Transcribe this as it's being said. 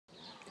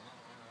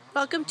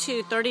Welcome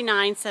to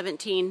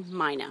 3917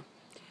 Mynah.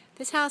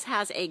 This house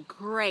has a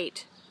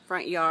great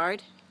front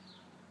yard,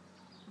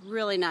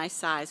 really nice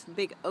size.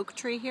 Big oak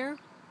tree here,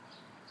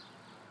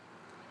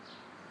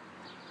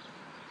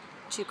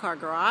 2-car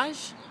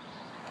garage,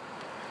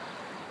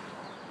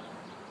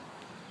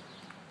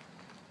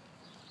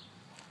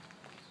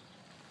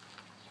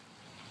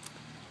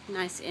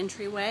 nice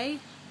entryway,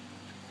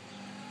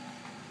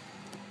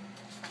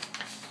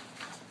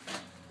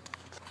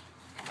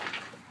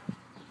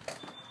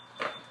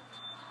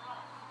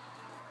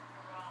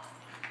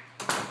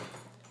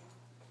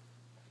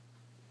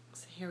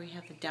 so here we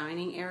have the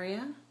dining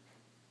area,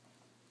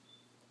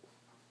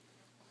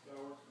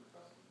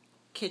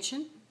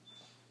 kitchen,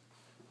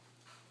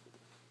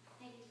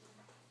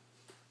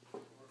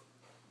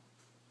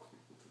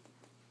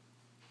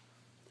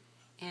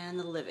 and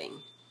the living.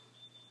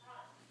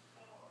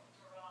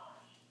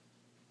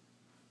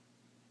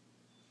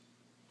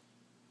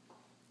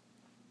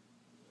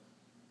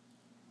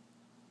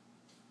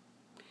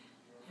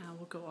 Now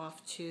we'll go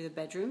off to the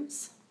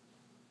bedrooms.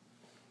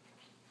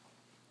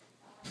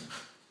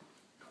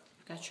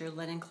 You've got your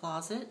linen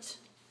closet.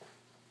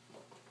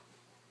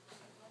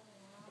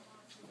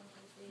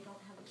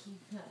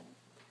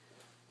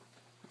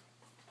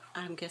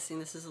 I'm guessing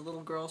this is a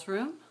little girl's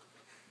room.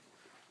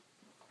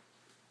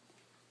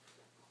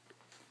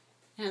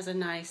 It has a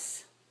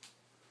nice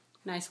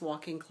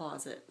walk-in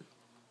closet.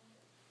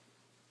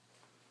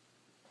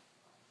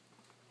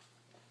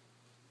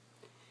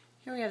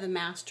 Here we have the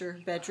master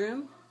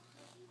bedroom.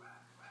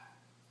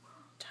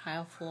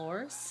 Tile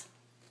floors.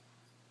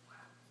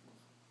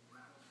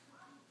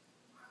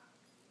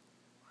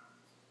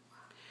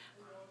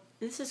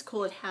 This is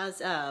cool. It has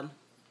a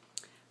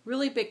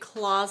really big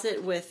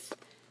closet with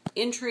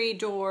entry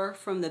door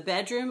from the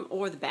bedroom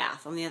or the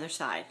bath on the other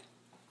side.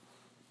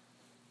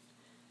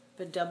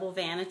 A double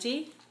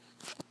vanity,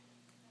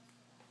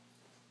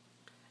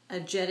 a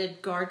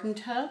jetted garden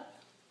tub,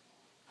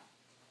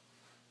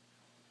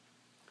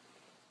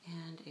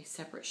 and a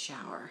separate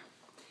shower.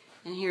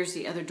 And here's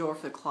the other door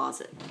for the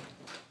closet.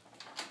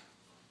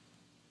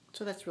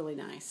 So that's really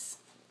nice.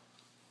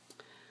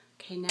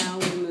 Okay, now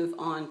we move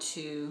on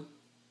to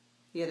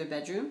the other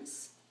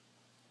bedrooms.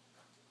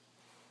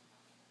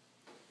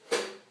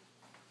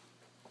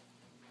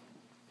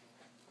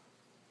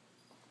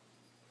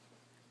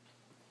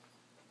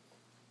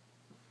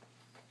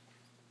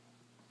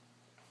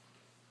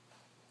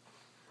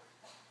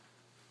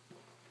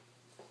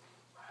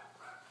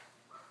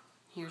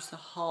 Here's the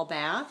hall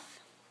bath.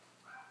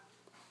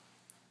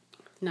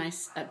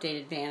 Nice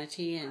updated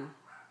vanity and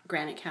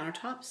granite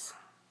countertops.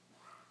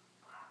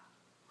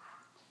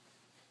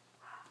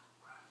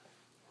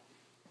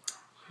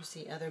 Here's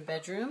the other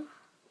bedroom.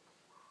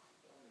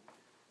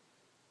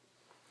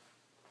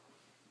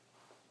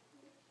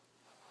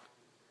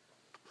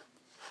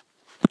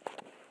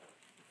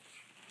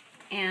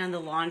 And the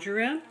laundry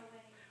room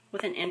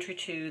with an entry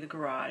to the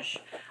garage.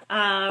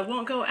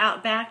 Won't go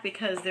out back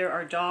because there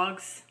are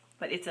dogs,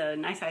 but it's a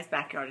nice sized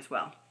backyard as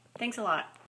well. Thanks a lot.